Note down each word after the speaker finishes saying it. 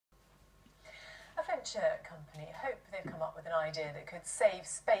furniture company Hope they've come up with an idea that could save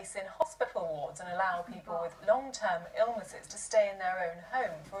space in hospital wards and allow people with long-term illnesses to stay in their own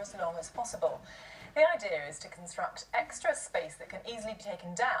home for as long as possible. The idea is to construct extra space that can easily be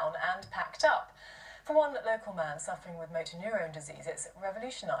taken down and packed up. For one local man suffering with motor neurone disease, it's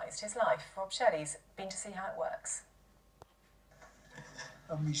revolutionised his life. Rob Shelley's been to see how it works.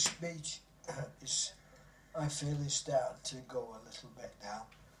 And my speech I feel is starting to go a little bit now.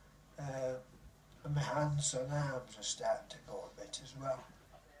 And my hands and arms are starting to go a bit as well.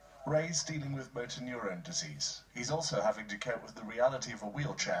 Ray's dealing with motor neurone disease. He's also having to cope with the reality of a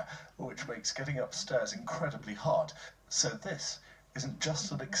wheelchair, which makes getting upstairs incredibly hard. So this isn't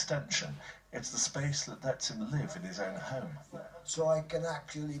just an extension, it's the space that lets him live in his own home. So I can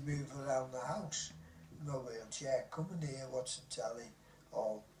actually move around the house in my wheelchair, come in here, watch the telly,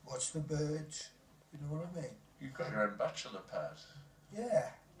 or watch the birds, you know what I mean? You've got your own bachelor pad. Yeah,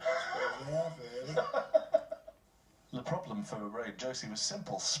 I suppose I have, really. The problem for Ray and Josie was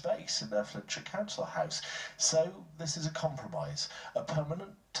simple: space in their Flintshire council house. So this is a compromise, a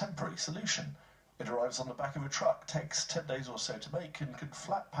permanent, temporary solution. It arrives on the back of a truck, takes 10 days or so to make, and can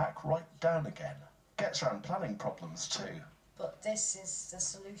flat pack right down again. Gets around planning problems too. But this is the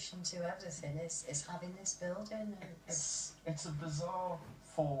solution to everything, is having this building. It's a bizarre,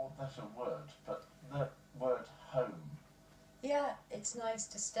 for better word, but the word home. Yeah, it's nice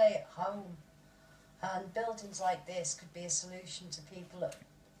to stay at home. And buildings like this could be a solution to people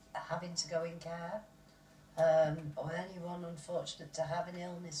having to go in care, or anyone unfortunate to have an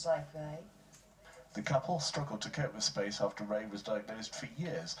illness like Ray. The couple struggled to cope with space after Ray was diagnosed for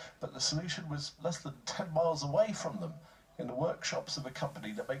years, but the solution was less than 10 miles away from them, in the workshops of a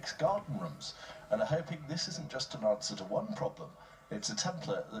company that makes garden rooms, and are hoping this isn't just an answer to one problem, it's a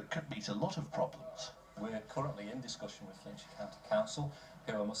template that could meet a lot of problems. We're currently in discussion with Flintshire County Council,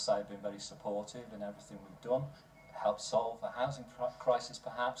 who I must say have been very supportive in everything we've done. Helps solve a housing crisis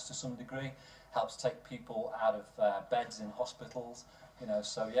perhaps to some degree, helps take people out of beds in hospitals, you know,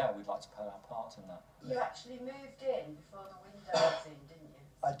 so yeah, we'd like to play our part in that. You actually moved in before the window was in, didn't you?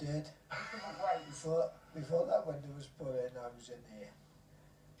 I did. You couldn't wait. Before that window was put in, I was in here,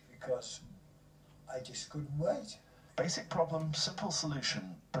 because I just couldn't wait. Basic problem, simple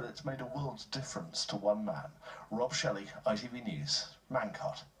solution, but it's made a world's difference to one man. Rob Shelley, ITV News,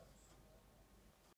 Mancott.